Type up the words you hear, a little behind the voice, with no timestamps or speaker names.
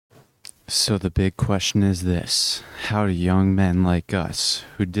So the big question is this: how do young men like us,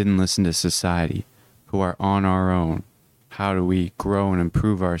 who didn't listen to society, who are on our own, how do we grow and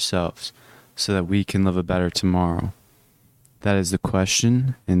improve ourselves so that we can live a better tomorrow? That is the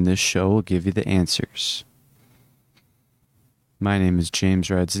question, and this show will give you the answers. My name is James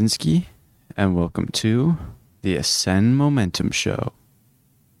Radzinski, and welcome to the Ascend Momentum Show.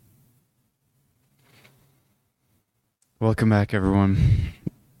 Welcome back, everyone.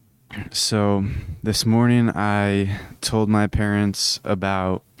 So this morning I told my parents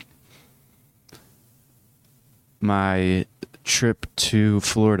about my trip to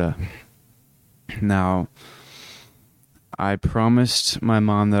Florida. Now, I promised my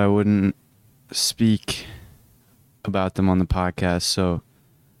mom that I wouldn't speak about them on the podcast, so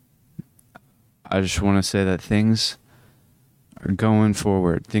I just want to say that things are going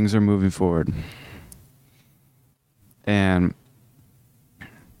forward. Things are moving forward. And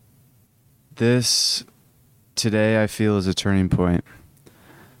this today I feel is a turning point.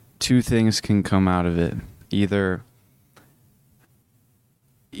 Two things can come out of it. Either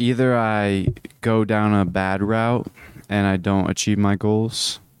I go down a bad route and I don't achieve my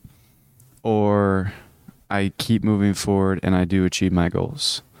goals, or I keep moving forward and I do achieve my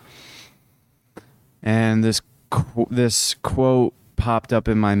goals. And this quote popped up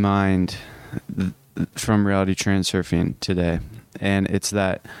in my mind from Reality Transurfing today, and it's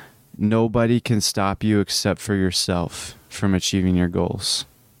that nobody can stop you except for yourself from achieving your goals.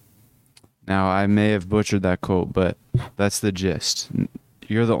 Now, I may have butchered that quote, but that's the gist.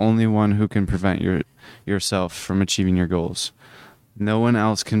 You're the only one who can prevent yourself from achieving your goals. No one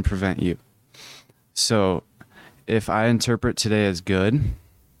else can prevent you. So, if I interpret today as good,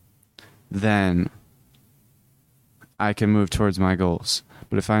 then I can move towards my goals.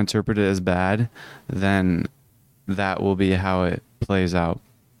 But if I interpret it as bad, then that will be how it plays out.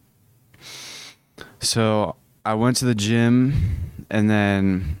 So I went to the gym and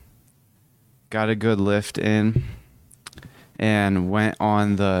then got a good lift in and went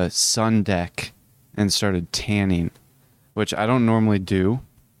on the sun deck and started tanning, which I don't normally do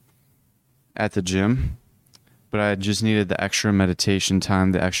at the gym, but I just needed the extra meditation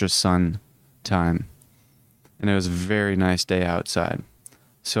time, the extra sun time. And it was a very nice day outside.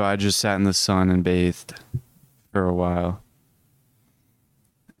 So I just sat in the sun and bathed for a while.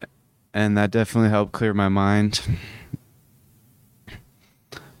 And that definitely helped clear my mind.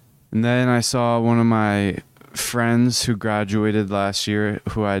 And then I saw one of my friends who graduated last year,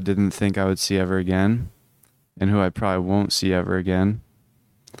 who I didn't think I would see ever again, and who I probably won't see ever again.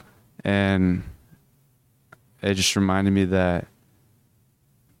 And it just reminded me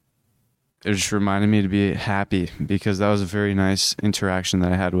to be happy, because that was a very nice interaction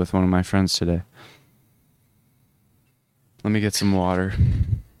that I had with one of my friends today. Let me get some water.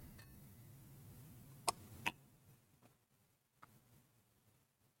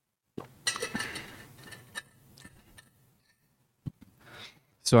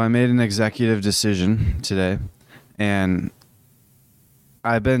 So I made an executive decision today, and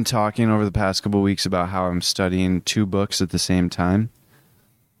I've been talking over the past couple of weeks about how I'm studying 2 books at the same time.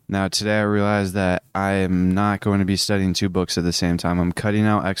 Now today I realized that I am not going to be studying 2 books at the same time. I'm cutting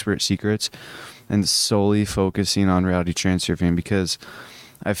out Expert Secrets and solely focusing on Reality Transurfing, because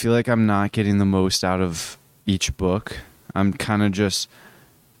I feel like I'm not getting the most out of each book. I'm kind of just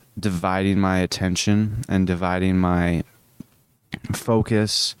dividing my attention and dividing my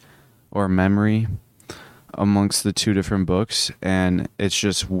focus or memory amongst the 2 different books, and it's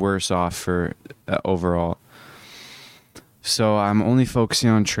just worse off for overall. So I'm only focusing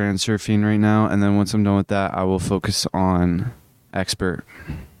on Transurfing right now, and then once I'm done with that, I will focus on Expert.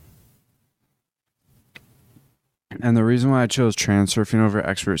 And the reason why I chose Transurfing over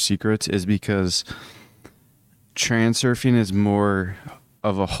Expert Secrets is because Transurfing is more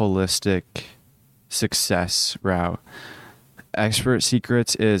of a holistic success route. Expert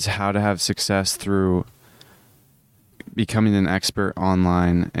Secrets is how to have success through becoming an expert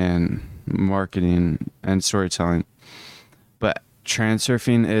online and marketing and storytelling. But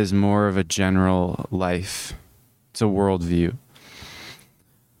Transurfing is more of a general life. It's a worldview.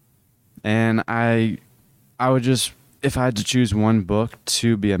 And I would just, if I had to choose one book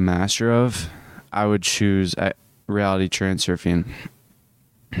to be a master of, I would choose Reality Transurfing.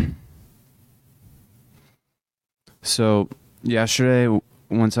 So yesterday,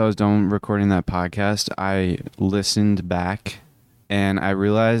 once I was done recording that podcast, I listened back and I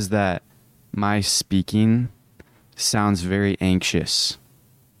realized that my speaking sounds very anxious.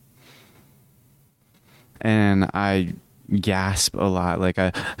 And I gasp a lot, like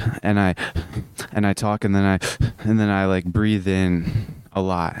I talk and then I like breathe in a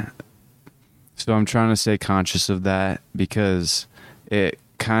lot. So I'm trying to stay conscious of that because it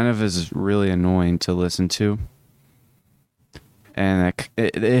kind of is really annoying to listen to. And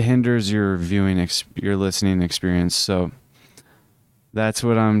it hinders your your listening experience. So that's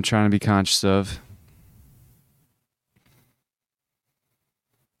what I'm trying to be conscious of.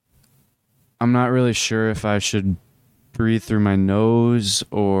 I'm not really sure if I should breathe through my nose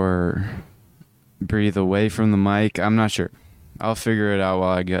or breathe away from the mic. I'm not sure. I'll figure it out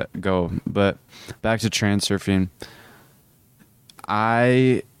while I go. But back to Transurfing.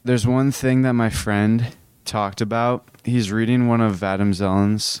 There's one thing that my friend talked about. He's reading one of Vadim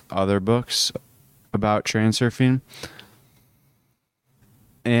Zeland's other books about Transurfing.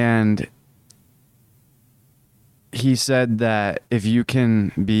 And he said that if you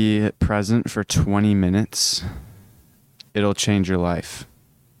can be present for 20 minutes, it'll change your life.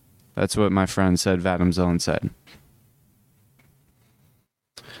 That's what my friend said, Vadim Zeland said.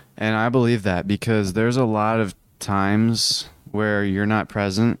 And I believe that because there's a lot of times where you're not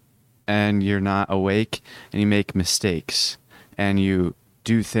present and you're not awake and you make mistakes and you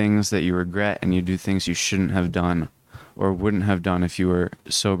do things that you regret and you do things you shouldn't have done or wouldn't have done if you were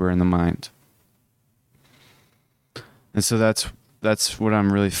sober in the mind. And so that's what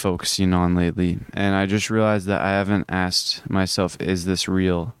I'm really focusing on lately. And I just realized that I haven't asked myself, is this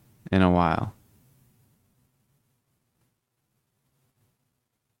real, in a while.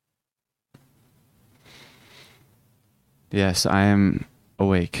 Yes, I am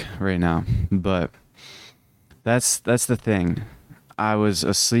awake right now, but that's the thing. I was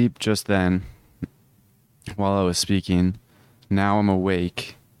asleep just then while I was speaking. Now I'm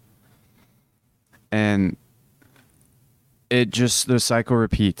awake. And the cycle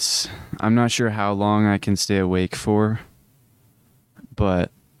repeats. I'm not sure how long I can stay awake for,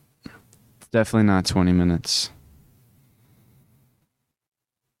 but it's definitely not 20 minutes.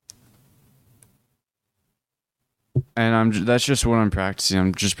 And that's just what I'm practicing.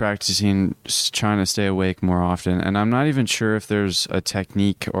 I'm just practicing trying to stay awake more often. And I'm not even sure if there's a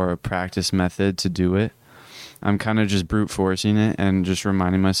technique or a practice method to do it. I'm kind of just brute forcing it and just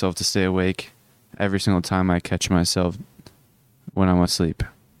reminding myself to stay awake every single time I catch myself when I'm asleep.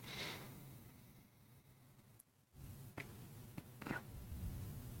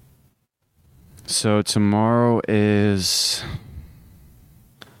 So tomorrow is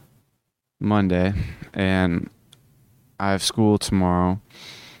Monday, and I have school tomorrow.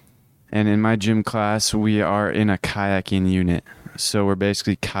 And in my gym class, we are in a kayaking unit. So we're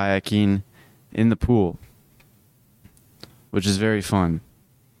basically kayaking in the pool, which is very fun.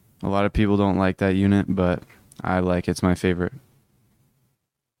 A lot of people don't like that unit, but I like it. It's my favorite.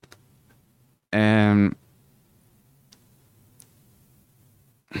 And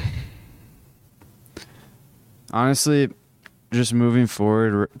honestly, just moving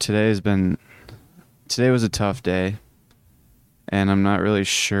forward, today was a tough day, and I'm not really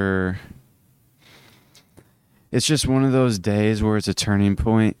sure. It's just one of those days where it's a turning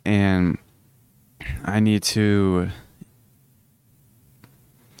point, and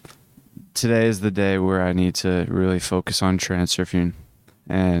today is the day where I need to really focus on Transurfing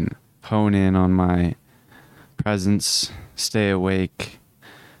and hone in on my presence, stay awake,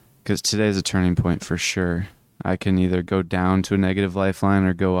 because today's a turning point for sure. I can either go down to a negative lifeline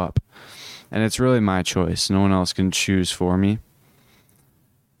or go up. And it's really my choice. No one else can choose for me.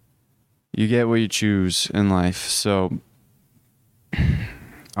 You get what you choose in life. So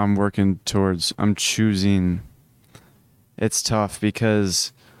I'm choosing. It's tough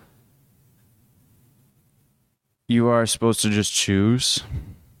because you are supposed to just choose.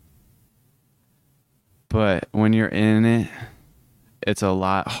 But when you're in it, it's a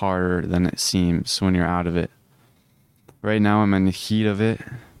lot harder than it seems when you're out of it. Right now I'm in the heat of it.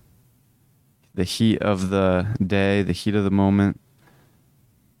 The heat of the day, the heat of the moment,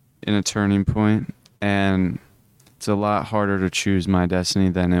 in a turning point, and it's a lot harder to choose my destiny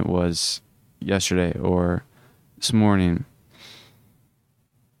than it was yesterday or this morning.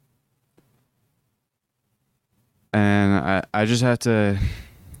 And I just have to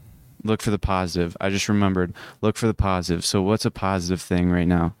look for the positive. I just remembered, look for the positive. So what's a positive thing right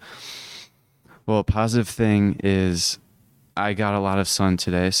now? Well, a positive thing is I got a lot of sun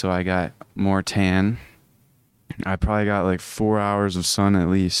today, so I got more tan. I probably got like 4 hours of sun at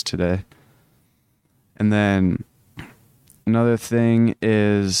least today. And then another thing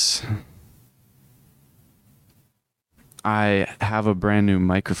is I have a brand new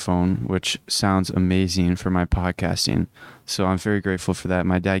microphone, which sounds amazing for my podcasting. So I'm very grateful for that.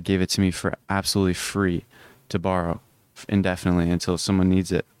 My dad gave it to me for absolutely free to borrow indefinitely until someone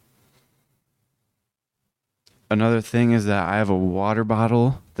needs it. Another thing is that I have a water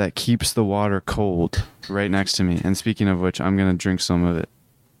bottle that keeps the water cold right next to me. And speaking of which, I'm going to drink some of it.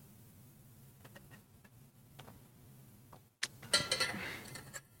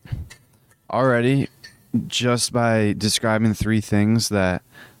 Already, just by describing 3 things that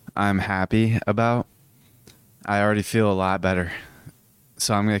I'm happy about, I already feel a lot better.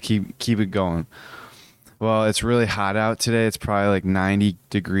 So I'm going to keep it going. Well, it's really hot out today. It's probably like 90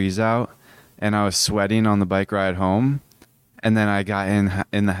 degrees out, and I was sweating on the bike ride home. And then I got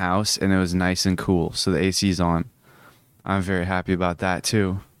in the house, and it was nice and cool. So the AC's on. I'm very happy about that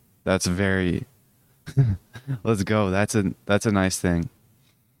too. That's very let's go. That's a nice thing.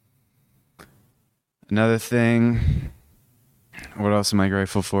 Another thing, what else am I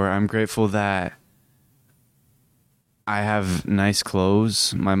grateful for? I'm grateful that I have nice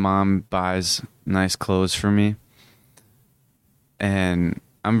clothes. My mom buys nice clothes for me. And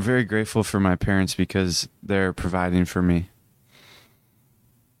I'm very grateful for my parents because they're providing for me.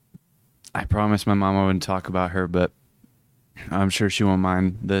 I promised my mom I wouldn't talk about her, but I'm sure she won't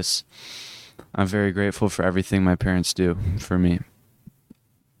mind this. I'm very grateful for everything my parents do for me.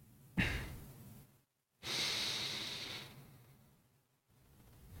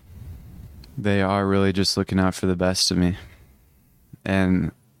 They are really just looking out for the best of me.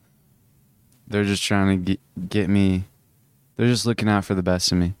 And they're just trying to get me. They're just looking out for the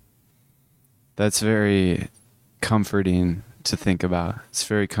best of me. That's very comforting to think about. It's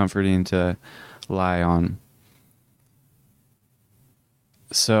very comforting to lie on.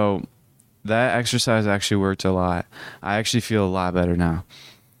 So that exercise actually worked a lot. I actually feel a lot better now.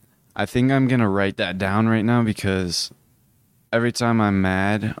 I think I'm going to write that down right now because every time I'm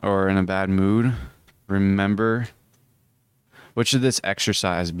mad or in a bad mood, remember, what should this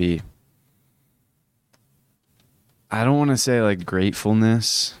exercise be? I don't want to say like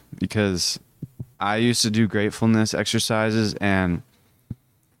gratefulness, because I used to do gratefulness exercises and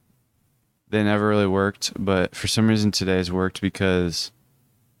they never really worked. But for some reason today's worked because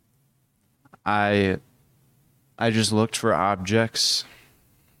I just looked for objects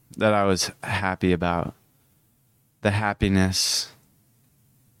that I was happy about. The happiness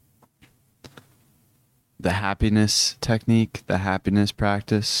technique, the happiness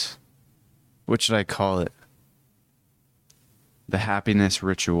practice. What should I call it? The happiness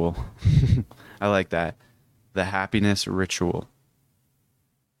ritual. I like that. The happiness ritual.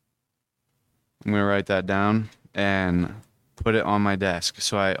 I'm going to write that down and put it on my desk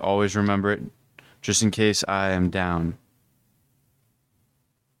so I always remember it, just in case I am down.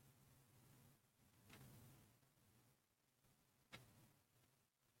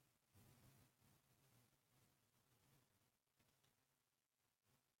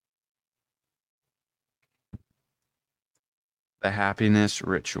 The happiness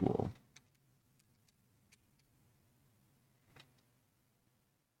ritual.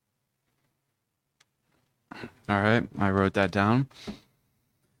 All right, I wrote that down.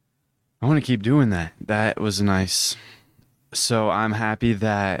 I want to keep doing that. That was nice. So I'm happy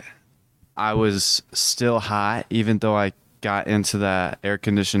that I was still hot, even though I got into that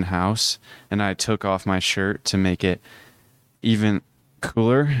air-conditioned house and I took off my shirt to make it even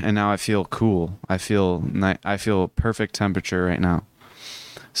cooler, and now I feel cool. I feel perfect temperature right now.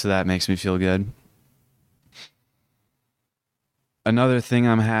 So that makes me feel good. Another thing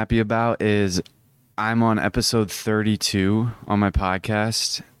I'm happy about is I'm on episode 32 on my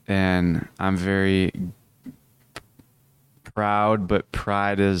podcast, and I'm very proud, but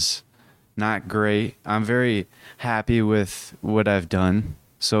pride is not great. I'm very happy with what I've done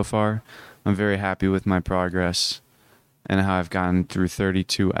so far. I'm very happy with my progress and how I've gotten through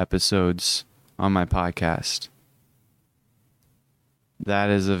 32 episodes on my podcast. That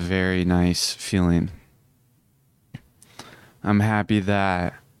is a very nice feeling. I'm happy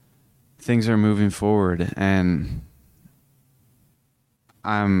that things are moving forward and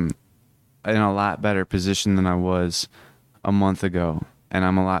I'm in a lot better position than I was a month ago. And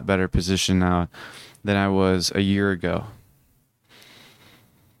I'm a lot better position now than I was a year ago.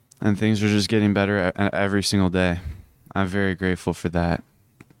 And things are just getting better every single day. I'm very grateful for that.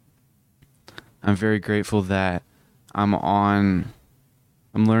 I'm very grateful that I'm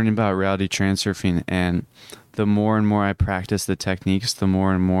learning about reality transurfing, and the more and more I practice the techniques, the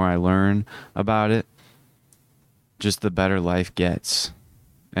more and more I learn about it, just the better life gets.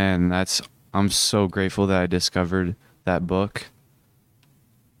 And I'm so grateful that I discovered that book.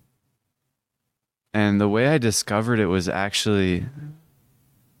 And the way I discovered it was actually,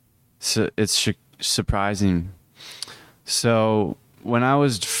 it's surprising. So when I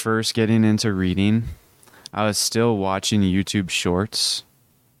was first getting into reading, I was still watching YouTube Shorts,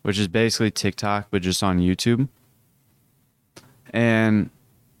 which is basically TikTok, but just on YouTube. And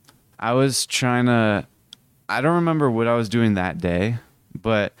I was I don't remember what I was doing that day,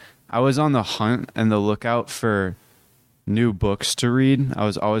 but I was on the hunt and the lookout for new books to read. I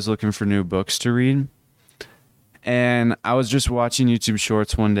was always looking for new books to read. And I was just watching YouTube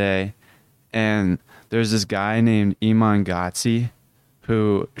Shorts one day, and there's this guy named Iman Gotzi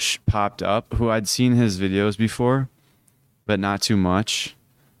who popped up, who I'd seen his videos before, but not too much.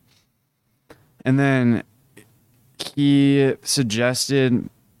 And then he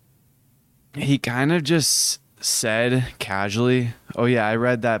kind of just said casually, "Oh yeah, I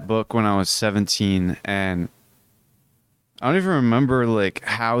read that book when I was 17," and I don't even remember like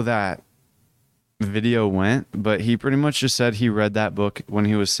how that video went, but he pretty much just said he read that book when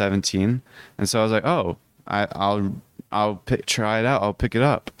he was 17. And so I was like, "Oh, try it out. I'll pick it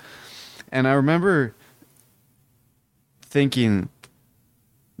up." And I remember thinking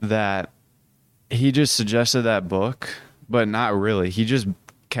that he just suggested that book, but not really. He just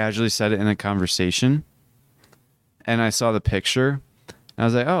casually said it in a conversation. And I saw the picture. And I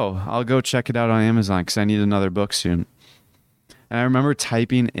was like, "Oh, I'll go check it out on Amazon because I need another book soon." And I remember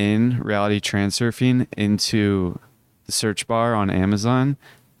typing in reality transurfing into the search bar on Amazon.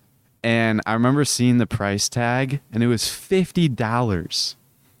 And I remember seeing the price tag, and it was $50.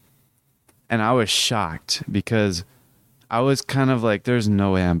 And I was shocked because I was kind of like, there's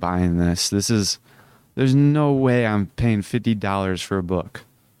no way I'm buying this. There's no way I'm paying $50 for a book.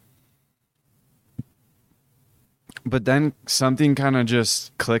 But then something kind of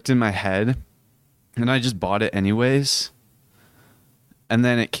just clicked in my head, and I just bought it anyways. And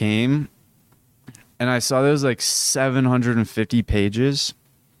then it came, and I saw there was like 750 pages.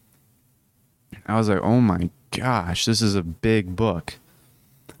 I was like, oh my gosh, this is a big book.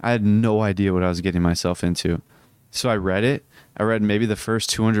 I had no idea what I was getting myself into. So I read it. I read maybe the first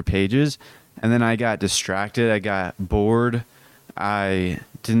 200 pages, and then I got distracted. I got bored. I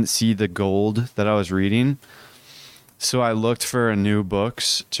didn't see the gold that I was reading. So I looked for new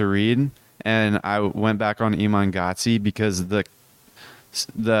books to read, and I went back on Iman Gotzi because the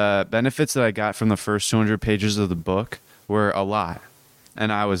benefits that I got from the first 200 pages of the book were a lot.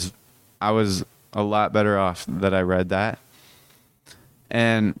 And I was a lot better off that I read that.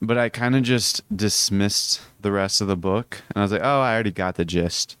 But I kind of just dismissed the rest of the book. And I was like, oh, I already got the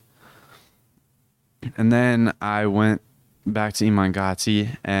gist. And then I went back to Iman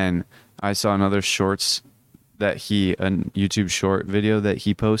Gotzi, and I saw another a YouTube short video that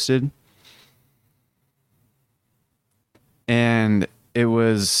he posted. And it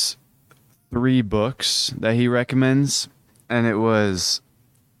was 3 books that he recommends, and it was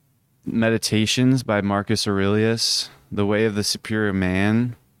Meditations by Marcus Aurelius, The Way of the Superior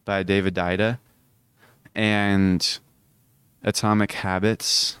Man by David Deida, and Atomic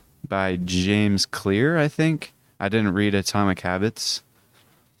Habits by James Clear, I think. I didn't read Atomic Habits,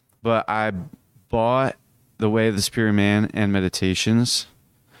 but I bought The Way of the Superior Man and Meditations,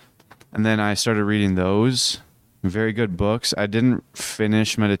 and then I started reading those. Very good books. I didn't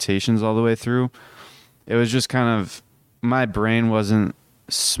finish Meditations all the way through. It was just kind of, my brain wasn't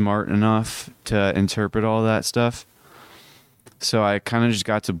smart enough to interpret all that stuff. So I kind of just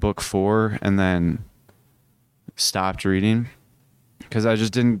got to book 4 and then stopped reading because I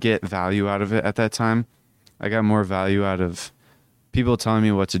just didn't get value out of it at that time. I got more value out of people telling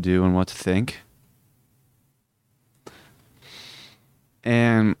me what to do and what to think.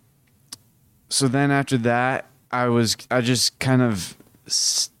 And so then after that, I just kind of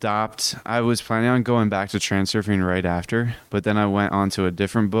stopped. I was planning on going back to transurfing right after, but then I went on to a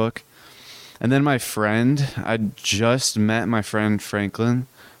different book. And then I just met my friend Franklin,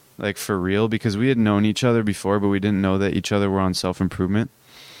 like for real, because we had known each other before, but we didn't know that each other were on self-improvement.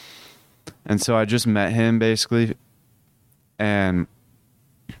 And so I just met him basically, and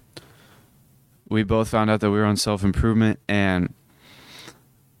we both found out that we were on self-improvement, and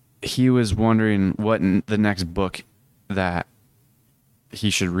he was wondering what the next book that he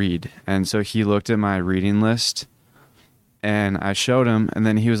should read. And so he looked at my reading list, and I showed him, and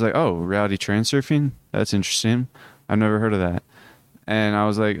then he was like, "Oh, reality transurfing? That's interesting. I've never heard of that." And I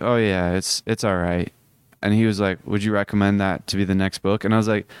was like, "Oh yeah, it's all right." And he was like, "Would you recommend that to be the next book?" And I was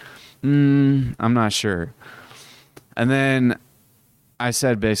like, I'm not sure. And then I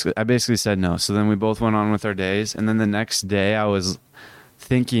basically said no. So then we both went on with our days, and then the next day I was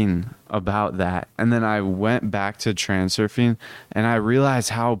thinking about that, and then I went back to transurfing, and I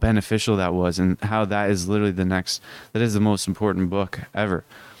realized how beneficial that was, and how that is literally that is the most important book ever.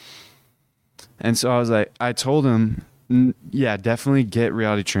 And so I was like, I told him, yeah, definitely get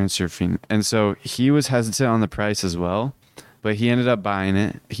reality transurfing. And so he was hesitant on the price as well, but he ended up buying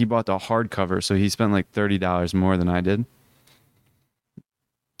it. He bought the hardcover, so he spent like $30 more than I did.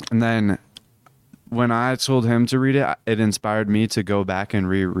 And then when I told him to read it, it inspired me to go back and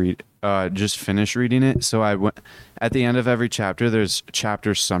reread, just finish reading it. So I went at the end of every chapter. There's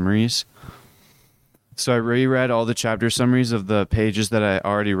chapter summaries. So I reread all the chapter summaries of the pages that I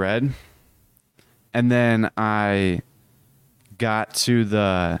already read, and then I got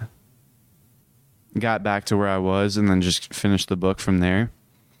back to where I was, and then just finished the book from there.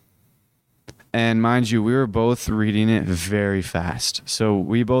 And mind you, we were both reading it very fast. So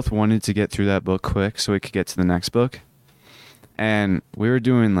we both wanted to get through that book quick so we could get to the next book. And we were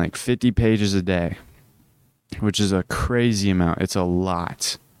doing like 50 pages a day, which is a crazy amount. It's a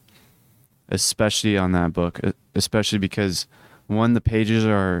lot, especially on that book, especially because, one, the pages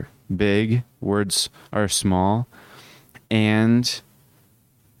are big, words are small, and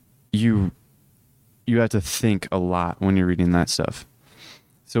you have to think a lot when you're reading that stuff.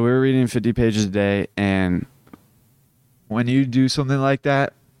 So we were reading 50 pages a day, and when you do something like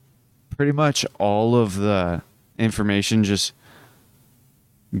that, pretty much all of the information just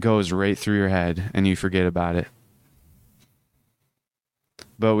goes right through your head and you forget about it.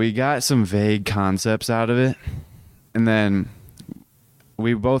 But we got some vague concepts out of it, and then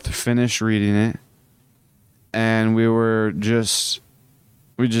we both finished reading it, and we just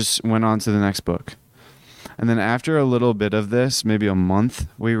went on to the next book. And then after a little bit of this, maybe a month,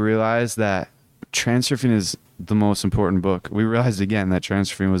 we realized that Transurfing is the most important book. We realized again that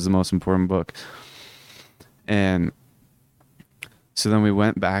Transurfing was the most important book. And so then we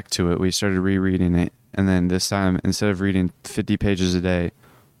went back to it. We started rereading it. And then this time, instead of reading 50 pages a day,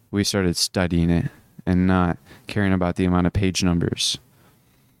 we started studying it and not caring about the amount of page numbers.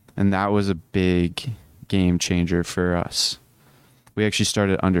 And that was a big game changer for us. We actually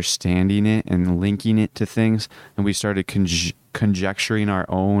started understanding it and linking it to things, and we started conjecturing our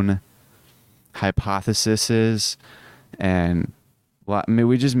own hypotheses, and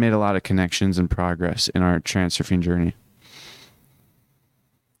we just made a lot of connections and progress in our Transurfing journey.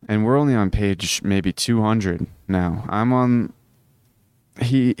 And we're only on page maybe 200 now. I'm on...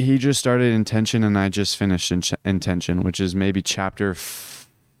 He just started Intention, and I just finished Intention, which is maybe chapter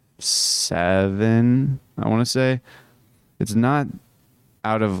 7, I want to say. It's not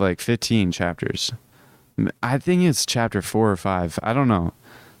out of like 15 chapters. I think it's chapter 4 or 5. I don't know.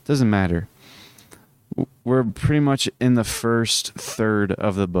 Doesn't matter. We're pretty much in the first third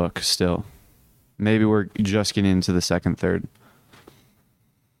of the book still. Maybe we're just getting into the second third.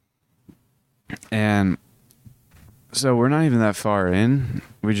 And so we're not even that far in.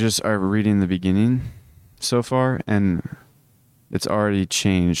 We just are reading the beginning so far, and it's already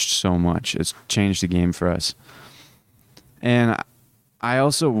changed so much. It's changed the game for us. And I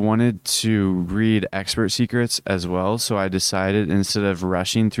also wanted to read Expert Secrets as well, so I decided instead of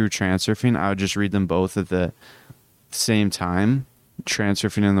rushing through Transurfing, I would just read them both at the same time.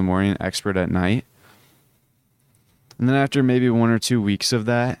 Transurfing in the morning, Expert at night. And then after maybe 1 or 2 weeks of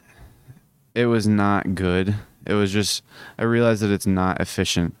that, it was not good. It was just, I realized that it's not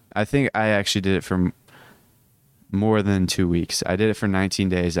efficient. I think I actually did it for more than 2 weeks. I did it for 19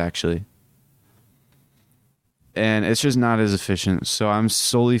 days, actually. And it's just not as efficient. So I'm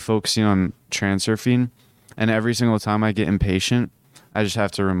solely focusing on Transurfing. And every single time I get impatient, I just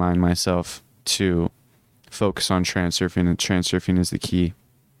have to remind myself to focus on Transurfing. And Transurfing is the key.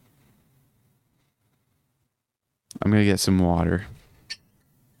 I'm going to get some water.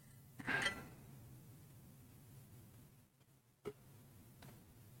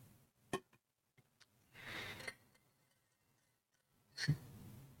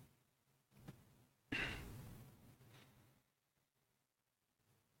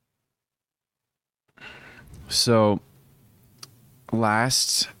 So, my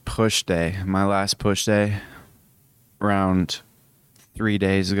last push day, around 3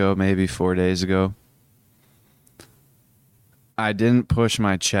 days ago, maybe 4 days ago, I didn't push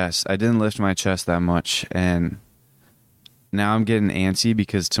my chest. I didn't lift my chest that much, and now I'm getting antsy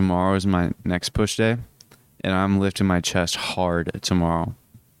because tomorrow is my next push day, and I'm lifting my chest hard tomorrow.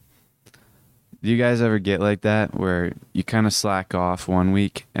 Do you guys ever get like that where you kind of slack off 1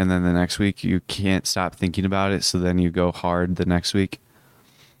 week and then the next week you can't stop thinking about it, so then you go hard the next week?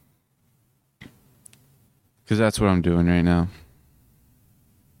 Because that's what I'm doing right now.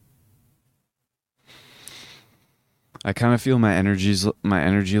 I kind of feel my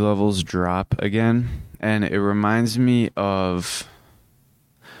energy levels drop again, and it reminds me of,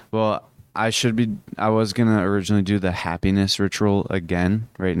 well, I was going to originally do the happiness ritual again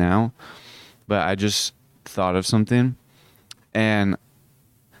right now. But I just thought of something, and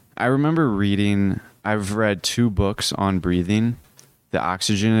I remember I've read 2 books on breathing, The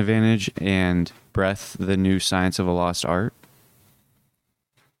Oxygen Advantage and Breath, The New Science of a Lost Art.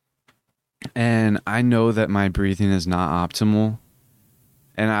 And I know that my breathing is not optimal.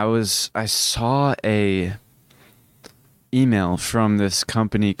 And I saw a email from this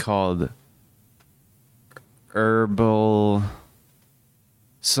company called Herbal,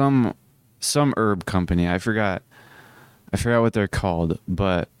 some herb company. I forgot what they're called,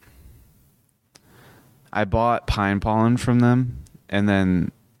 but I bought pine pollen from them, and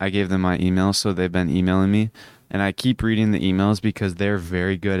then I gave them my email, so they've been emailing me, and I keep reading the emails because they're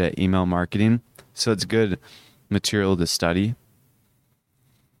very good at email marketing, so it's good material to study.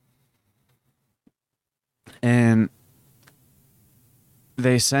 And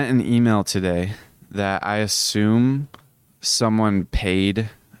they sent an email today that I assume someone paid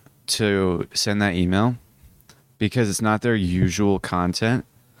to send that email because it's not their usual content.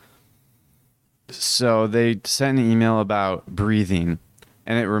 So they sent an email about breathing,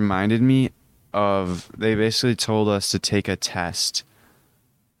 and it reminded me they basically told us to take a test,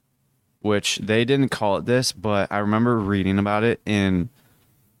 which they didn't call it this, but I remember reading about it in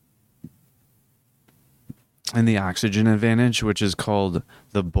the Oxygen Advantage, which is called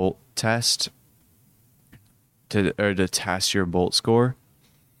the Bolt test, to test your Bolt score.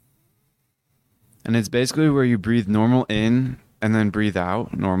 And it's basically where you breathe normal in and then breathe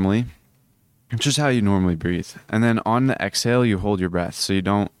out normally. It's just how you normally breathe. And then on the exhale, you hold your breath, so you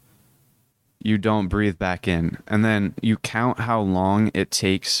don't breathe back in. And then you count how long it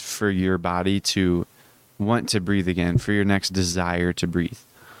takes for your body to want to breathe again, for your next desire to breathe.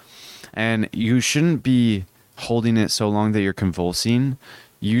 And you shouldn't be holding it so long that you're convulsing.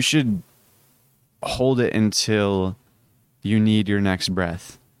 You should hold it until you need your next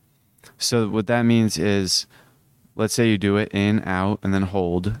breath. So what that means is, let's say you do it in, out, and then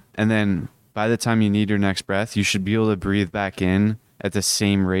hold. And then by the time you need your next breath, you should be able to breathe back in at the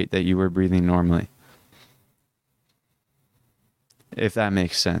same rate that you were breathing normally. If that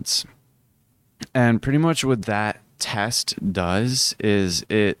makes sense. And pretty much what that test does is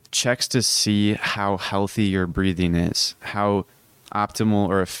it checks to see how healthy your breathing is, how optimal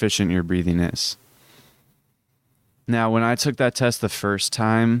or efficient your breathing is. Now, when I took that test the first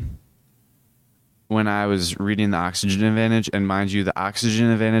time, when I was reading the Oxygen Advantage, and mind you, the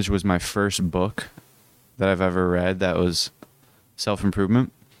Oxygen Advantage was my first book that I've ever read that was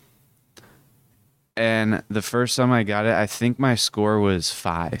self-improvement. And the first time I got it, I think my score was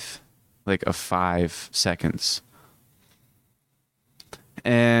 5, like a 5 seconds.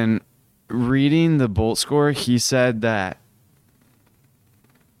 And reading the Bolt score, he said that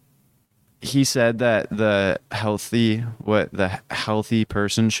the healthy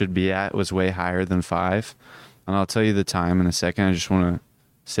person should be at was way higher than 5. And I'll tell you the time in a second. I just want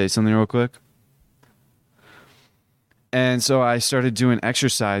to say something real quick. And so I started doing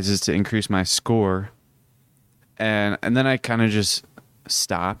exercises to increase my score. And then I kind of just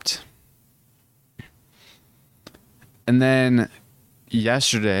stopped. And then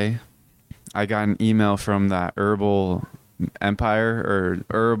yesterday, I got an email from that Herbal Empire or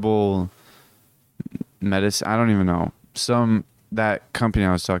Herbal Medicine. I don't even know. That company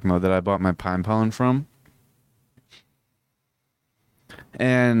I was talking about that I bought my pine pollen from.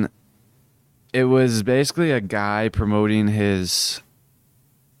 And it was basically a guy promoting his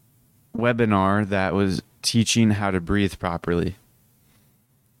webinar that was teaching how to breathe properly.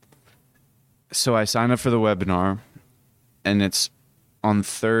 So I signed up for the webinar, and it's on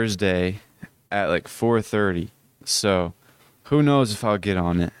Thursday at like 4:30. So who knows if I'll get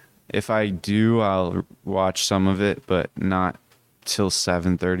on it. If I do, I'll watch some of it, but not till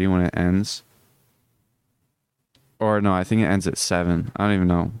 7:30 when it ends. Or no, I think it ends at 7. I don't even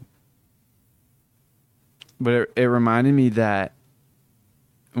know. But it reminded me that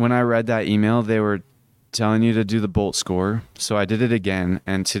when I read that email, they were telling you to do the Bolt score. So I did it again,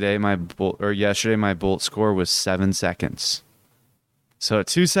 and yesterday my Bolt score was 7 seconds. So a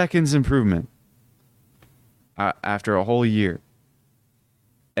 2 seconds improvement after a whole year.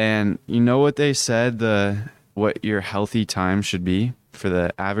 And you know what they said, what your healthy time should be for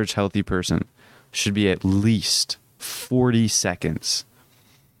the average healthy person should be at least 40 seconds.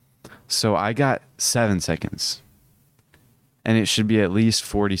 So I got 7 seconds. And it should be at least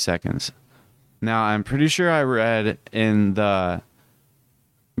 40 seconds. Now, I'm pretty sure I read a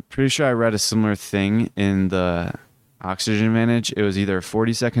similar thing in the Oxygen Advantage. It was either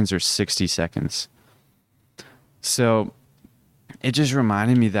 40 seconds or 60 seconds. So it just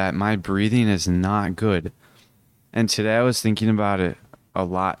reminded me that my breathing is not good. And today I was thinking about it a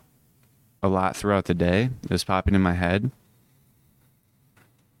lot throughout the day. It was popping in my head.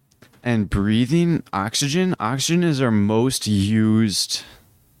 And breathing oxygen is our most used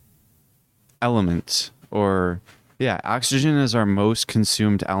element. Oxygen is our most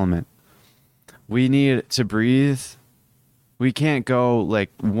consumed element. We need to breathe. We can't go like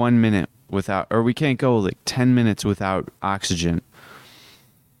 1 minute without, or we can't go like 10 minutes without oxygen.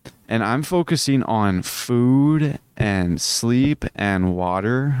 And I'm focusing on food and sleep and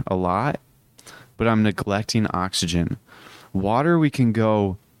water a lot, but I'm neglecting oxygen. Water, we can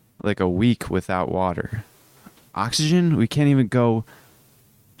go like a week without water. Oxygen, we can't even go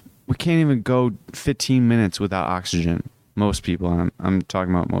 15 minutes without oxygen. Most people, I'm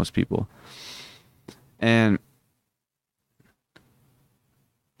talking about most people. And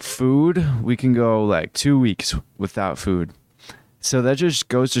food, we can go like 2 weeks without food. So that just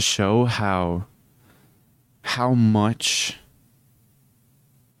goes to show how much,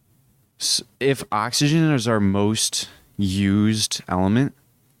 if oxygen is our most used element,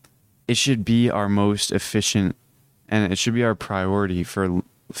 it should be our most efficient, and it should be our priority for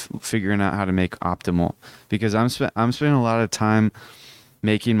figuring out how to make optimal. Because I'm spending a lot of time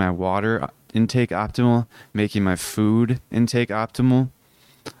making my water intake optimal, making my food intake optimal,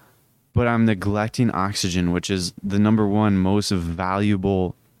 but I'm neglecting oxygen, which is the number one most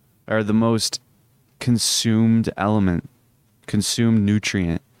valuable, or the most consumed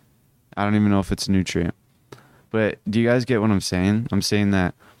nutrient. I don't even know if it's a nutrient. But do you guys get what I'm saying? I'm saying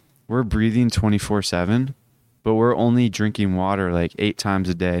that we're breathing 24/7, but we're only drinking water like 8 times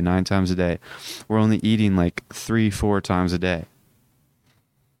a day, 9 times a day. We're only eating like 3-4 times a day.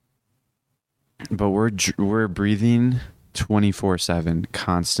 But we're breathing 24/7,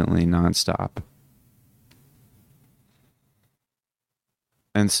 constantly, nonstop.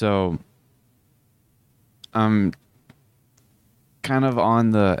 And so I'm kind of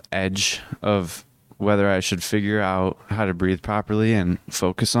on the edge of whether I should figure out how to breathe properly and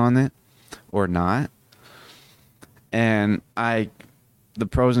focus on it or not. And the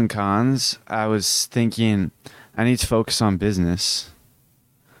pros and cons, I was thinking I need to focus on business.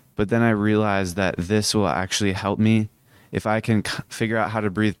 But then I realized that this will actually help me if I can figure out how to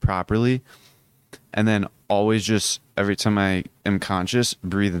breathe properly, and then always just every time I am conscious,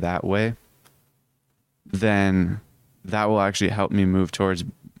 breathe that way, then that will actually help me move towards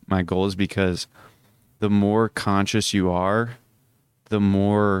my goals. Because the more conscious you are, the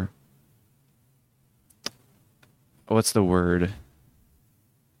more, what's the word?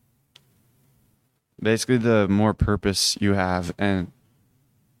 Basically, the more purpose you have, and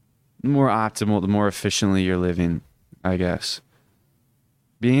the more optimal, the more efficiently you're living, I guess.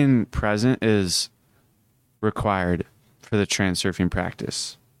 Being present is required for the transurfing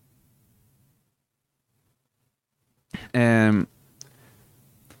practice. And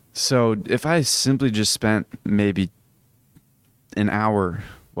so if I simply just spent maybe an hour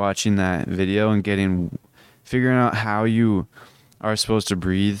watching that video and figuring out how you are supposed to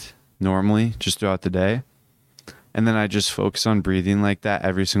breathe normally just throughout the day, and then I just focus on breathing like that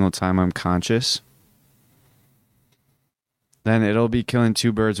every single time I'm conscious, then it'll be killing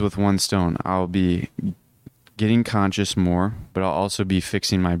 2 birds with 1 stone. I'll be getting conscious more, but I'll also be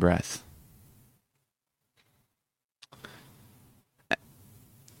fixing my breath.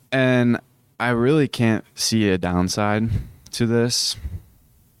 And I really can't see a downside to this,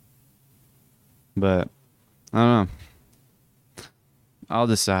 but I don't know. I'll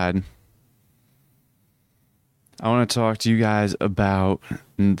decide. I want to talk to you guys about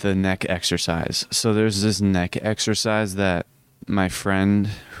the neck exercise. So there's this neck exercise that my friend,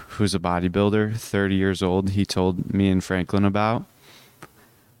 who's a bodybuilder, 30 years old, he told me and Franklin about.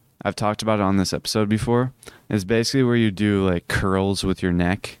 I've talked about it on this episode before. It's basically where you do like curls with your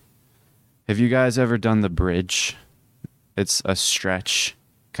neck. Have you guys ever done the bridge? It's a stretch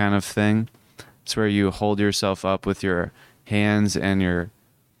kind of thing. It's where you hold yourself up with your hands and your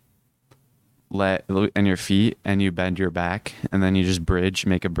feet, and you bend your back, and then you just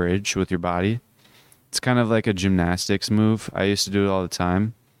make a bridge with your body. It's kind of like a gymnastics move. I used to do it all the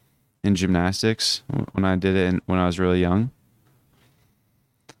time in gymnastics when I did it when I was really young.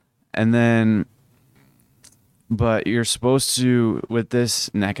 And then, but you're supposed to, with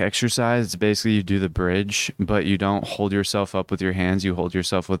this neck exercise, it's basically you do the bridge, but you don't hold yourself up with your hands. You hold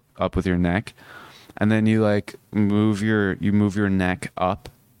yourself up with your neck, and then you like move your neck up,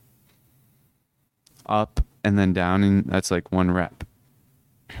 and then down, and that's like 1 rep.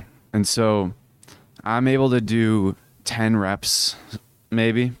 And so I'm able to do 10 reps,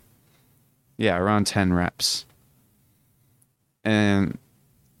 maybe. Yeah, around 10 reps. And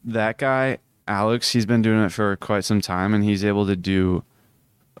that guy, Alex, he's been doing it for quite some time, and he's able to do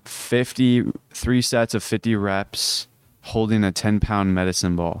 3 sets of 50 reps holding a 10-pound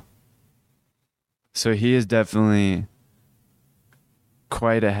medicine ball. So he is definitely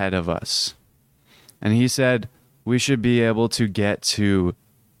quite ahead of us. And he said we should be able to get to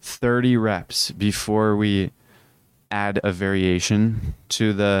 30 reps before we add a variation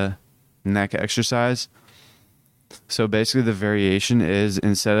to the neck exercise. So basically the variation is,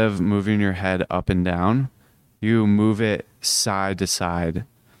 instead of moving your head up and down, you move it side to side.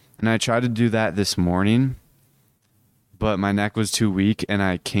 And I tried to do that this morning, but my neck was too weak and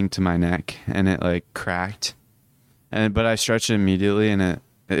I kinked my neck and it like cracked. But I stretched it immediately and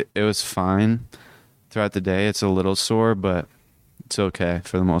it was fine throughout the day. It's a little sore, but it's okay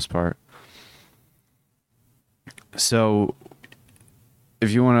for the most part. So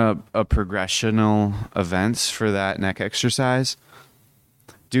if you want a progressional events for that neck exercise,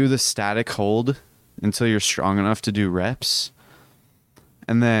 do the static hold until you're strong enough to do reps.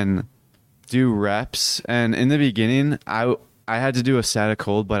 And then do reps. And in the beginning, I had to do a static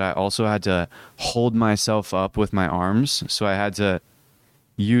hold, but I also had to hold myself up with my arms. So I had to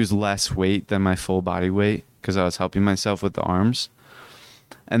use less weight than my full body weight because I was helping myself with the arms.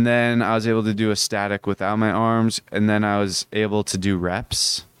 And then I was able to do a static without my arms. And then I was able to do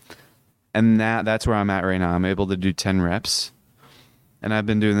reps. And that's where I'm at right now. I'm able to do 10 reps. And I've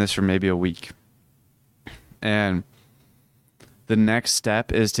been doing this for maybe a week. And the next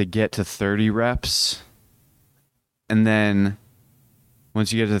step is to get to 30 reps. And then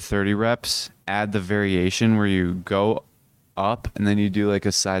once you get to 30 reps, add the variation where you go up and then you do like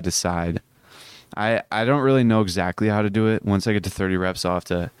a side to side. I don't really know exactly how to do it. Once I get to 30 reps, I'll have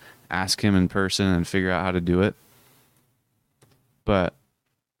to ask him in person and figure out how to do it.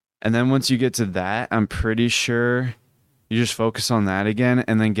 And then once you get to that, I'm pretty sure you just focus on that again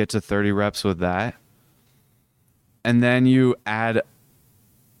and then get to 30 reps with that. And then you add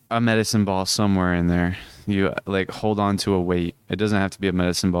a medicine ball somewhere in there. You like hold on to a weight. It doesn't have to be a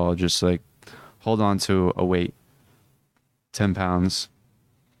medicine ball. Just like hold on to a weight. 10 pounds.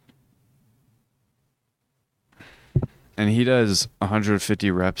 And he does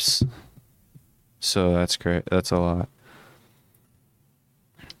 150 reps. So that's great. That's a lot.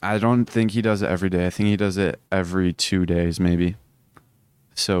 I don't think he does it every day. I think he does it every 2 days maybe.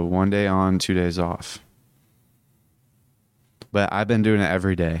 So 1 day on, 2 days off. But I've been doing it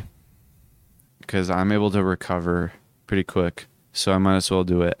every day because I'm able to recover pretty quick. So I might as well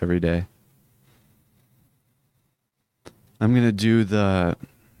do it every day. I'm going to do the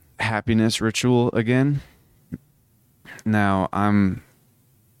happiness ritual again. Now, I'm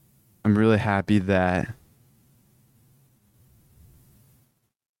really happy that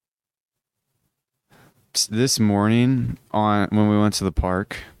this morning when we went to the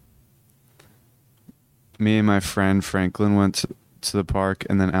park, me and my friend Franklin went to the park,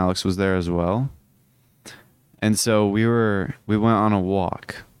 and then Alex was there as well. And so we went on a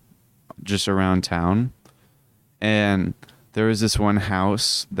walk just around town, and there was this one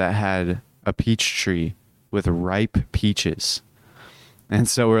house that had a peach tree with ripe peaches. And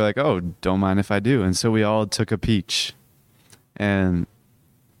so we're like, oh, don't mind if I do. And so we all took a peach. And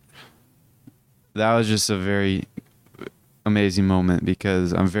that was just a very amazing moment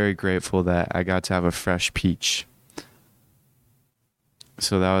because I'm very grateful that I got to have a fresh peach.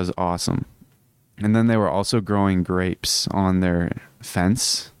 So that was awesome. And then they were also growing grapes on their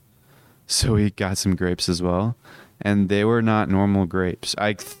fence. So we got some grapes as well. And they were not normal grapes.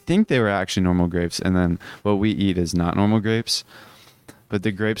 I think they were actually normal grapes. And then what we eat is not normal grapes. But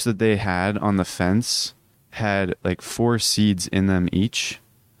the grapes that they had on the fence had like 4 seeds in them each.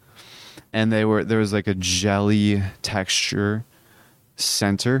 And there was like a jelly texture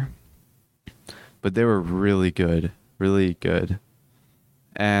center. But they were really good. Really good.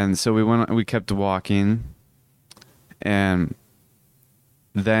 And so we kept walking. And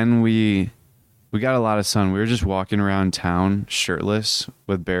then we got a lot of sun. We were just walking around town shirtless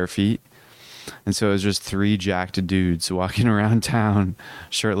with bare feet. And so it was just 3 jacked dudes walking around town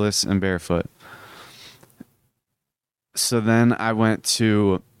shirtless and barefoot. So then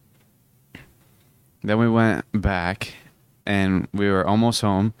we went back and we were almost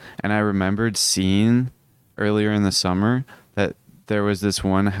home. And I remembered seeing earlier in the summer that there was this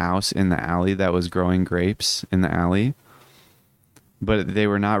one house in the alley that was growing grapes in the alley. But they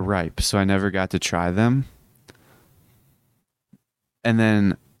were not ripe, so I never got to try them. And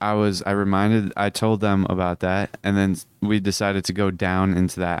then I told them about that, and then we decided to go down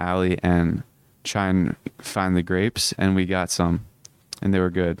into that alley and try and find the grapes, and we got some, and they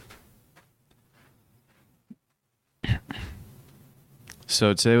were good.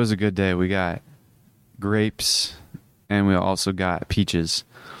 So today was a good day. We got grapes, and we also got peaches.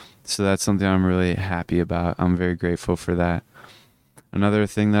 So that's something I'm really happy about. I'm very grateful for that. Another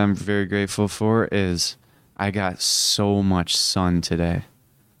thing that I'm very grateful for is I got so much sun today.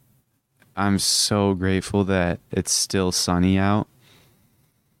 I'm so grateful that it's still sunny out.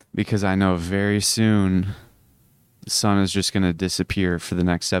 because I know very soon the sun is just going to disappear for the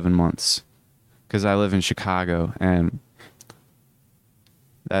next 7 months. Because I live in Chicago and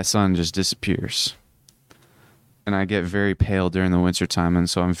that sun just disappears. And I get very pale during the wintertime. And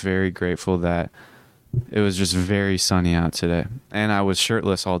so I'm very grateful that it was just very sunny out today. And I was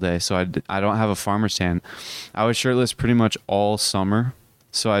shirtless all day. So I don't have a farmer's tan. I was shirtless pretty much all summer.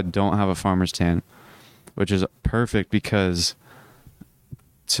 So I don't have a farmer's tan, which is perfect because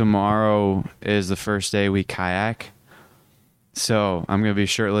tomorrow is the first day we kayak. So I'm going to be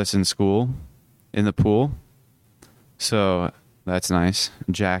shirtless in school, in the pool. So that's nice.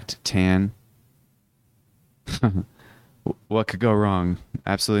 Jacked, tan. What could go wrong?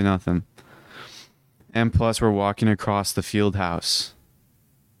 Absolutely nothing. And plus, we're walking across the field house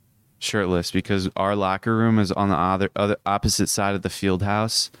shirtless because our locker room is on the other opposite side of the field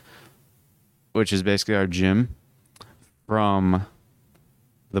house, which is basically our gym, from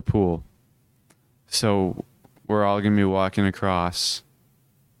the pool. So we're all going to be walking across,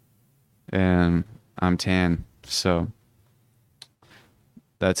 and I'm tan. So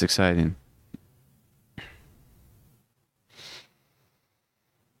that's exciting.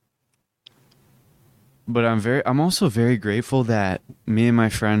 But I'm also very grateful that me and my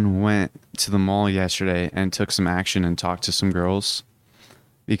friend went to the mall yesterday and took some action and talked to some girls,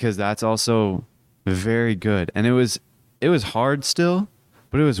 because that's also very good. And it was hard still,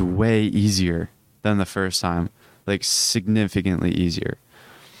 but it was way easier than the first time, like significantly easier.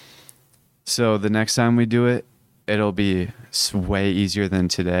 So the next time we do it, it'll be way easier than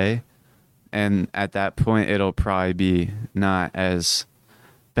today. And at that point, it'll probably be not as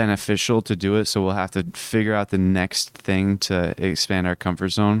beneficial to do it. So we'll have to figure out the next thing to expand our comfort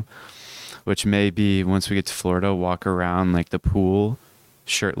zone, which may be once we get to Florida, walk around like the pool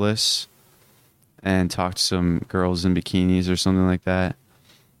shirtless and talk to some girls in bikinis or something like that.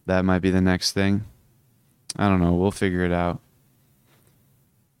 That might be the next thing. I don't know. We'll figure it out.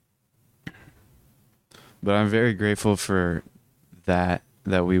 But I'm very grateful for that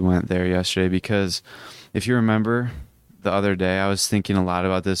we went there yesterday, because if you remember the other day, I was thinking a lot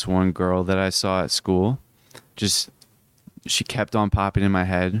about this one girl that I saw at school. Just, she kept on popping in my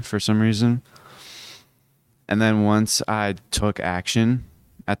head for some reason. And then once I took action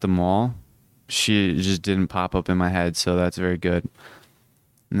at the mall, she just didn't pop up in my head. So that's very good.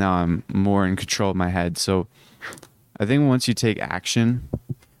 Now I'm more in control of my head. So I think once you take action,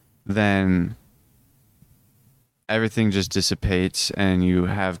 then everything just dissipates and you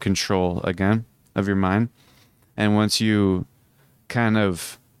have control again of your mind. And once you kind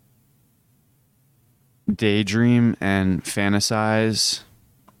of daydream and fantasize.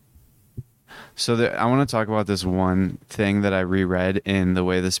 So I want to talk about this one thing that I reread in The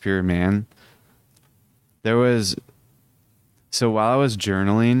Way of the Spirit Man. So while I was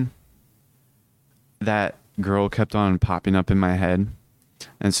journaling, that girl kept on popping up in my head.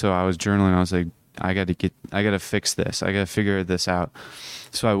 And so I was journaling. I was like, I got to fix this. I got to figure this out.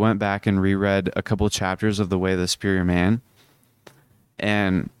 So I went back and reread a couple chapters of The Way of the Superior Man.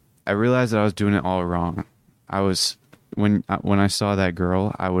 And I realized that I was doing it all wrong. When I saw that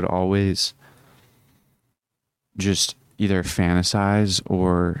girl, I would always just either fantasize,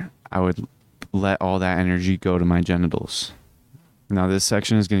 or I would let all that energy go to my genitals. Now this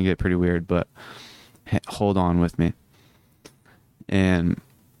section is going to get pretty weird, but hold on with me.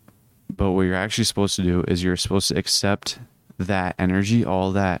 But what you're actually supposed to do is you're supposed to accept that energy,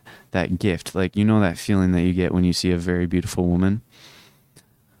 all that gift. Like, you know, that feeling that you get when you see a very beautiful woman.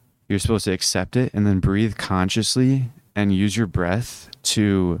 You're supposed to accept it and then breathe consciously and use your breath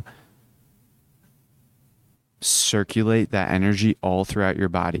to circulate that energy all throughout your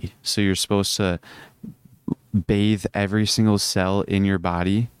body. So you're supposed to bathe every single cell in your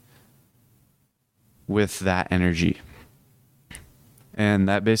body with that energy. And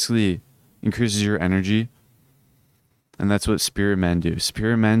that basically increases your energy. And that's what spirit men do.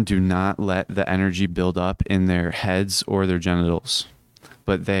 Spirit men do not let the energy build up in their heads or their genitals,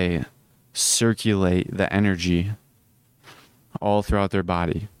 but they circulate the energy all throughout their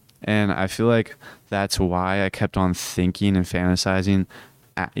body. And I feel like that's why I kept on thinking and fantasizing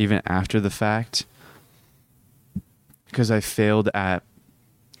even after the fact, because I failed at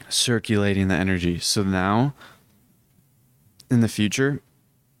circulating the energy. So now, in the future,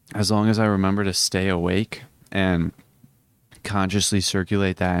 as long as I remember to stay awake and consciously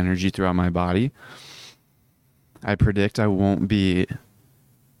circulate that energy throughout my body, I predict I won't be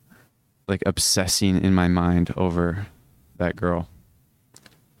like obsessing in my mind over that girl.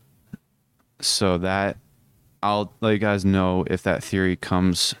 So that I'll let you guys know if that theory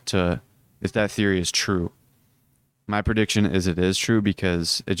is true. My prediction is it is true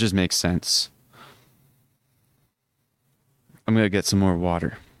because it just makes sense. I'm going to get some more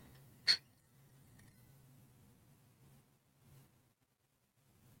water.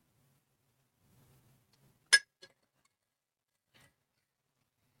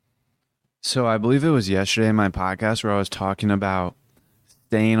 So I believe it was yesterday in my podcast where I was talking about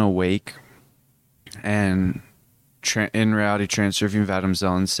staying awake, and in reality transurfing, Vadim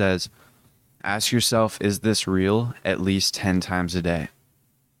Zeland says, ask yourself, is this real, at least 10 times a day.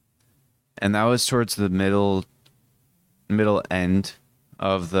 And that was towards the middle end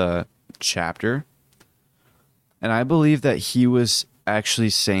of the chapter. And I believe that he was actually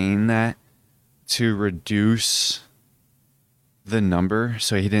saying that to reduce the number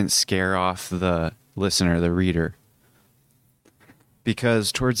so he didn't scare off the listener, the reader.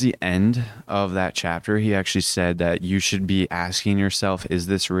 Because towards the end of that chapter, he actually said that you should be asking yourself, is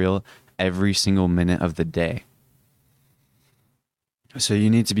this real, every single minute of the day. So you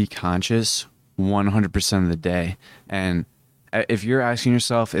need to be conscious 100% of the day. And if you're asking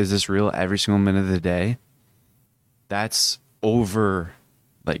yourself, is this real, every single minute of the day, that's over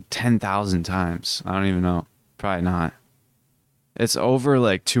like 10,000 times. I don't even know. Probably not. It's over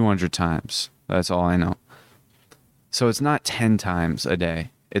like 200 times. That's all I know. So it's not 10 times a day.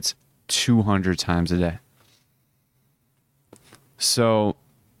 It's 200 times a day. So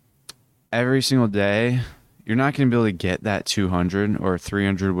every single day, you're not going to be able to get that 200 or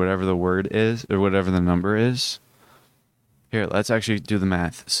 300, whatever the word is, or whatever the number is. Here, let's actually do the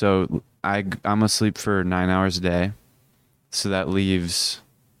math. So I'm asleep for 9 hours a day. So that leaves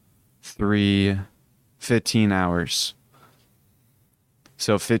 15 hours.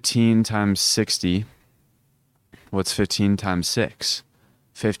 So 15 times 60. What's 15 times 6?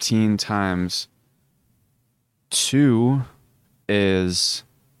 15 times 2 is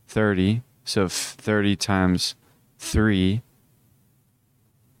 30. So 30 times 3,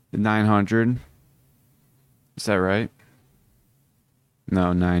 900. Is that right?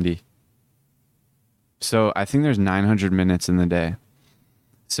 No, 90. So I think there's 900 minutes in the day.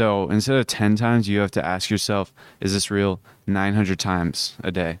 So instead of 10 times, you have to ask yourself, is this real, 900 times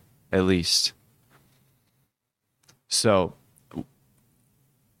a day, at least. So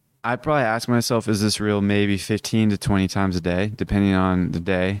I probably ask myself, is this real, maybe 15 to 20 times a day, depending on the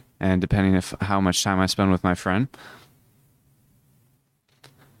day and depending on how much time I spend with my friend.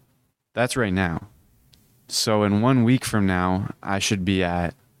 That's right now. So in 1 week from now, I should be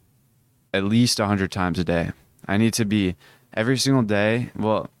at least 100 times a day. I need to be every single day.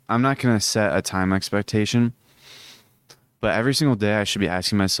 Well, I'm not going to set a time expectation, but every single day I should be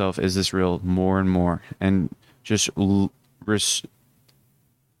asking myself, is this real, more and more, and just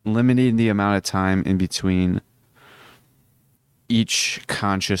limiting the amount of time in between each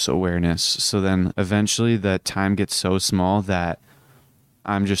conscious awareness. So then eventually the time gets so small that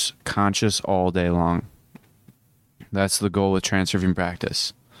I'm just conscious all day long. That's the goal with transurfing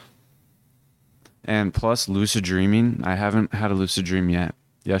practice. And plus lucid dreaming, I haven't had a lucid dream yet.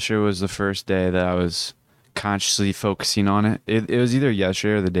 Yesterday was the first day that I was consciously focusing on it. It was either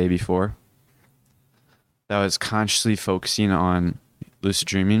yesterday or the day before that I was consciously focusing on lucid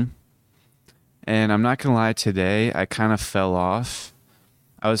dreaming. And I'm not going to lie, today I kind of fell off.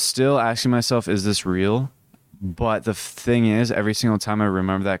 I was still asking myself, is this real? But the thing is, every single time I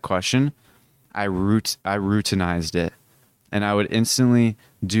remember that question, I routinized it. And I would instantly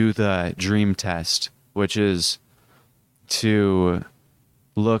do the dream test, which is to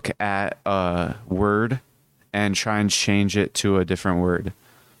look at a word and try and change it to a different word.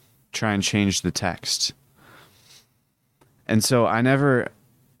 Try and change the text. And so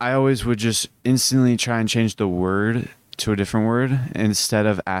I always would just instantly try and change the word to a different word instead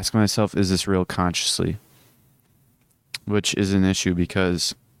of asking myself, is this real, consciously? Which is an issue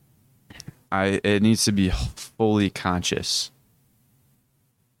because it needs to be fully conscious.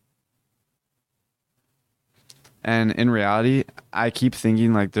 And in reality, I keep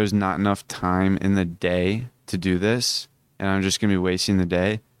thinking like there's not enough time in the day to do this, and I'm just going to be wasting the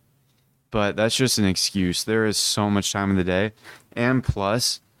day. But that's just an excuse. There is so much time in the day. And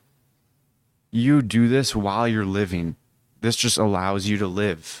plus, you do this while you're living. This just allows you to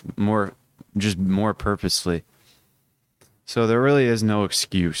live more purposefully. So there really is no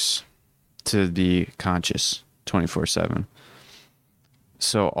excuse to be conscious 24/7.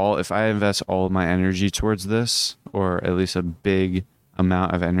 So if I invest all of my energy towards this, or at least a big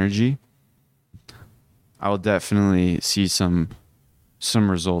amount of energy, I will definitely see some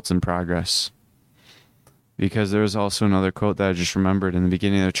results and progress. Because there was also another quote that I just remembered in the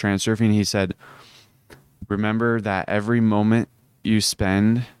beginning of transurfing. He said, remember that every moment you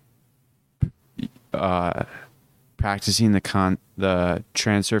spend practicing the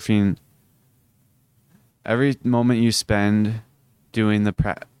transurfing. Every moment you spend doing the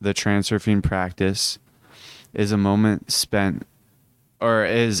transurfing practice is a moment spent, or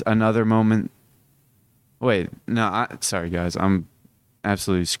is another moment. Wait, no, sorry guys, I'm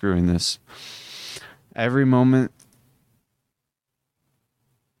absolutely screwing this. Every moment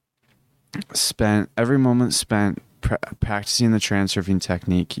spent practicing the transurfing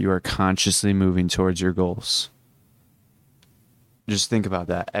technique, you are consciously moving towards your goals. Just think about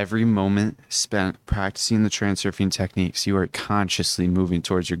that. Every moment spent practicing the transurfing techniques, you are consciously moving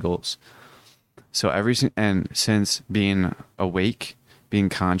towards your goals. So since being awake, being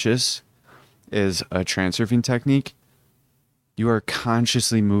conscious is a transurfing technique, you are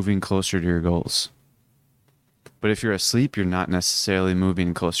consciously moving closer to your goals. But if you're asleep, you're not necessarily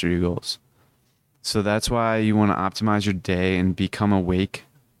moving closer to your goals. So that's why you want to optimize your day and become awake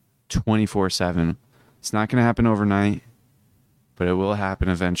 24/7. It's not going to happen overnight, but it will happen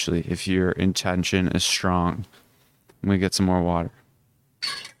eventually if your intention is strong. I'm going to get some more water.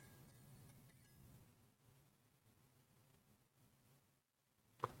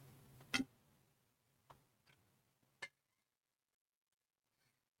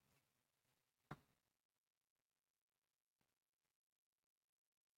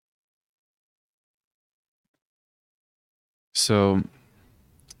 So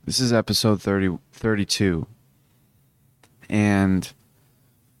this is episode 32. And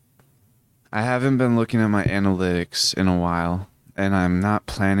I haven't been looking at my analytics in a while, and I'm not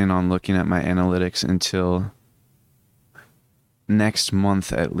planning on looking at my analytics until next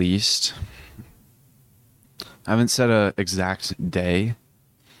month at least. I haven't set an exact day,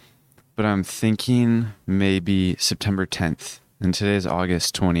 but I'm thinking maybe September 10th, and today's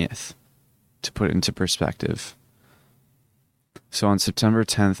August 20th, to put it into perspective. So on September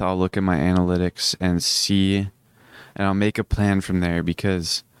 10th, I'll look at my analytics and see, and I'll make a plan from there,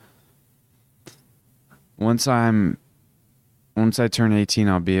 because once I turn 18,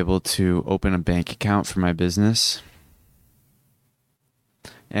 I'll be able to open a bank account for my business.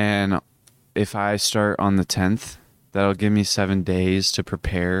 And if I start on the 10th, that'll give me 7 days to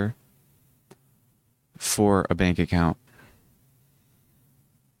prepare for a bank account.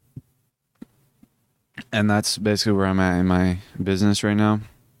 And that's basically where I'm at in my business right now.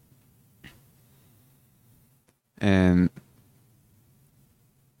 And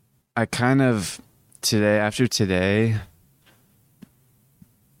I kind of, after today,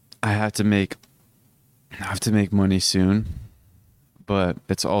 I have to make money soon. But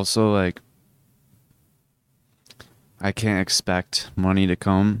it's also like, I can't expect money to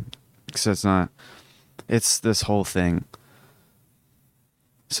come, because it's this whole thing.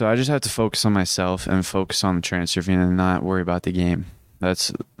 So I just have to focus on myself and focus on the transurfing and not worry about the game.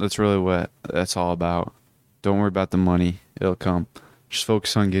 That's really what that's all about. Don't worry about the money. It'll come. Just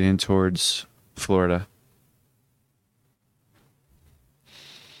focus on getting towards Florida.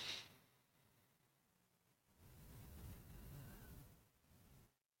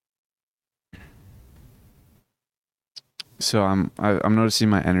 So I'm noticing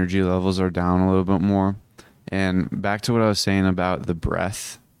my energy levels are down a little bit more. And back to what I was saying about the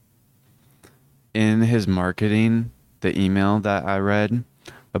breath. In his marketing, the email that I read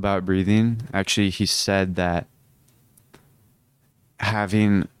about breathing, actually he said that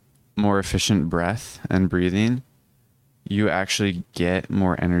having more efficient breath and breathing, you actually get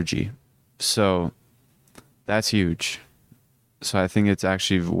more energy. So that's huge. So I think it's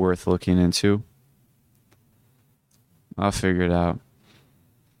actually worth looking into. I'll figure it out.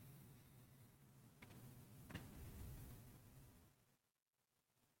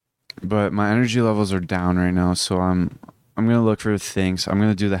 But my energy levels are down right now, so I'm gonna look for things. I'm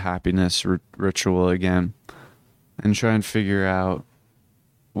gonna do the happiness ritual again, and try and figure out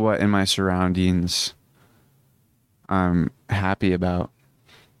what in my surroundings I'm happy about.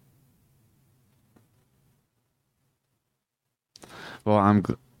 Well,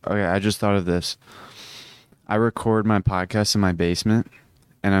 okay. I just thought of this. I record my podcast in my basement,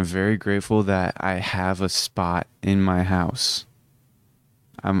 and I'm very grateful that I have a spot in my house.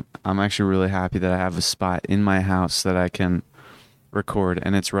 I'm actually really happy that I have a spot in my house that I can record,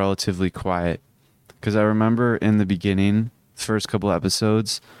 and it's relatively quiet. Because I remember in the beginning, first couple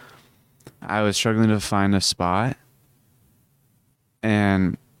episodes, I was struggling to find a spot,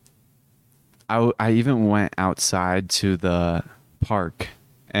 and I even went outside to the park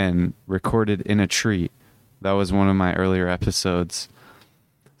and recorded in a tree. That was one of my earlier episodes.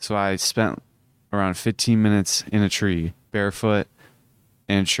 So I spent around 15 minutes in a tree, barefoot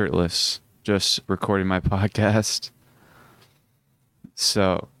and shirtless, just recording my podcast.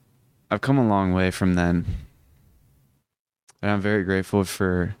 So I've come a long way from then. And I'm very grateful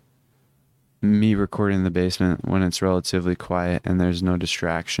for me recording in the basement when it's relatively quiet and there's no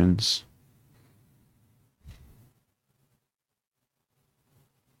distractions.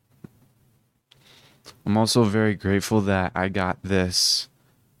 I'm also very grateful that I got this.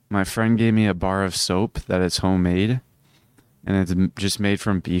 My friend gave me a bar of soap that is homemade, and it's just made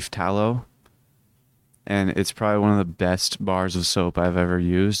from beef tallow. And it's probably one of the best bars of soap I've ever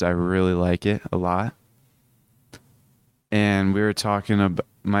used. I really like it a lot. And we were talking about,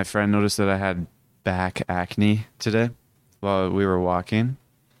 my friend noticed that I had back acne today while we were walking.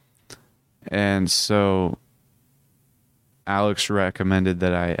 And so Alex recommended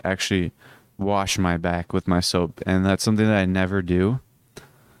that I actually wash my back with my soap. And that's something that I never do.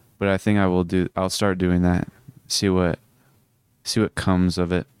 But I think I'll start doing that. See what comes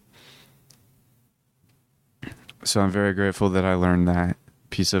of it. So I'm very grateful that I learned that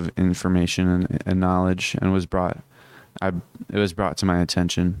piece of information and knowledge and it was brought to my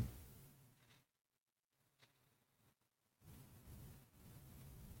attention.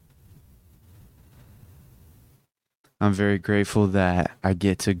 I'm very grateful that I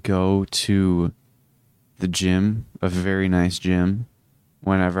get to go to the gym, a very nice gym,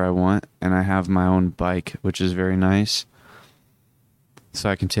 whenever I want, and I have my own bike, which is very nice. So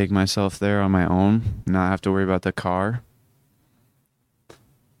I can take myself there on my own, not have to worry about the car.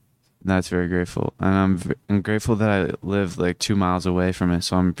 That's very grateful. And I'm grateful that I live like 2 miles away from it,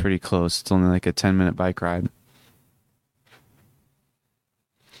 so I'm pretty close. It's only like a 10-minute bike ride.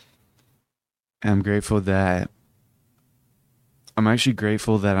 And I'm actually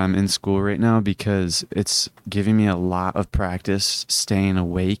grateful that I'm in school right now because it's giving me a lot of practice staying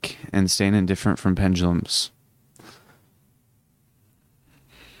awake and staying indifferent from pendulums.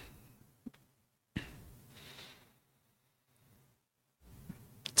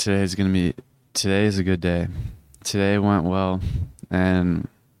 Today is a good day. Today went well and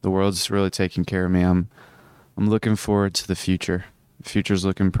the world's really taking care of me. I'm looking forward to the future. The future's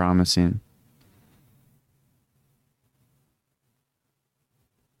looking promising.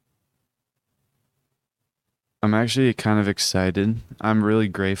 I'm actually kind of excited. I'm really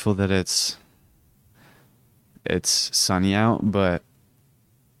grateful that it's sunny out, but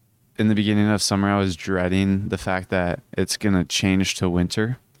in the beginning of summer I was dreading the fact that it's going to change to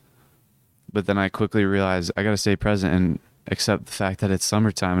winter. But then I quickly realized I got to stay present and accept the fact that it's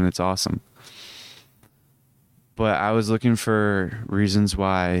summertime and it's awesome. But I was looking for reasons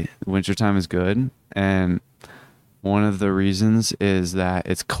why wintertime is good, and one of the reasons is that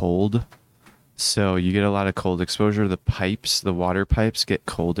it's cold. So you get a lot of cold exposure. The water pipes get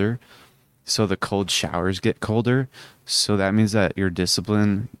colder. So the cold showers get colder. So that means that your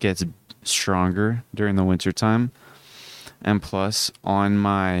discipline gets stronger during the wintertime. And plus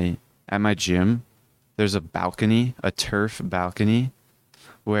at my gym, there's a balcony, a turf balcony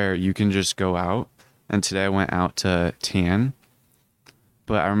where you can just go out. And today I went out to tan.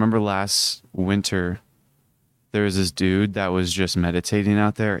 But I remember last winter, there was this dude that was just meditating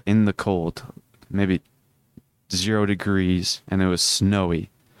out there in the cold, maybe 0 degrees, and it was snowy.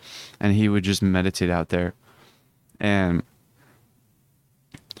 And he would just meditate out there. And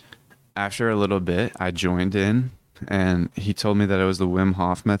after a little bit, I joined in, and he told me that it was the Wim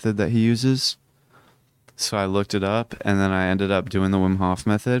Hof method that he uses. So I looked it up, and then I ended up doing the Wim Hof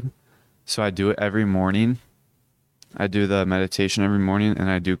method. So I do it every morning. I do the meditation every morning, and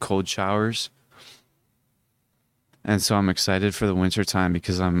I do cold showers. And so I'm excited for the winter time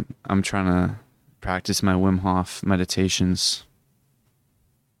because I'm trying to practice my Wim Hof meditations.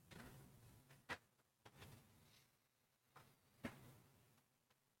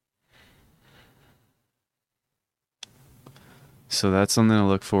 So that's something to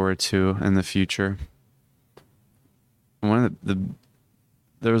look forward to in the future. There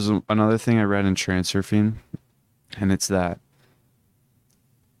was another thing I read in Transurfing, and it's that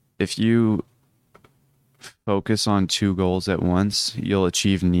if you focus on 2 goals at once, you'll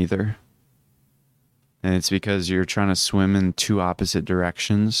achieve neither. And it's because you're trying to swim in 2 opposite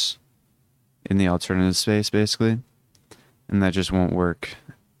directions in the alternative space, basically. And that just won't work.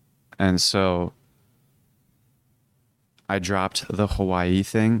 And so I dropped the Hawaii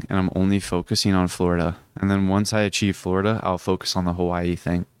thing and I'm only focusing on Florida. And then once I achieve Florida, I'll focus on the Hawaii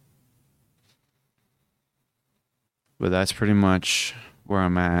thing. But that's pretty much where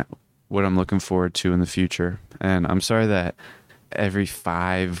I'm at, what I'm looking forward to in the future. And I'm sorry that every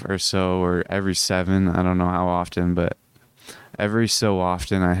 5 or so, or every 7, I don't know how often, but every so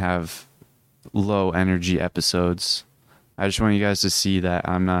often I have low energy episodes. I just want you guys to see that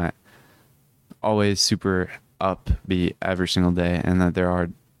I'm not always super upbeat every single day, and that there are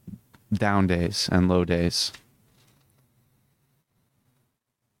down days and low days.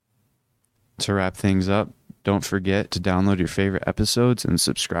 To wrap things up, don't forget to download your favorite episodes and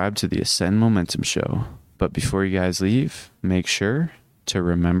subscribe to the Ascend Momentum Show. But before you guys leave, make sure to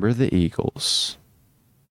remember the Eagles.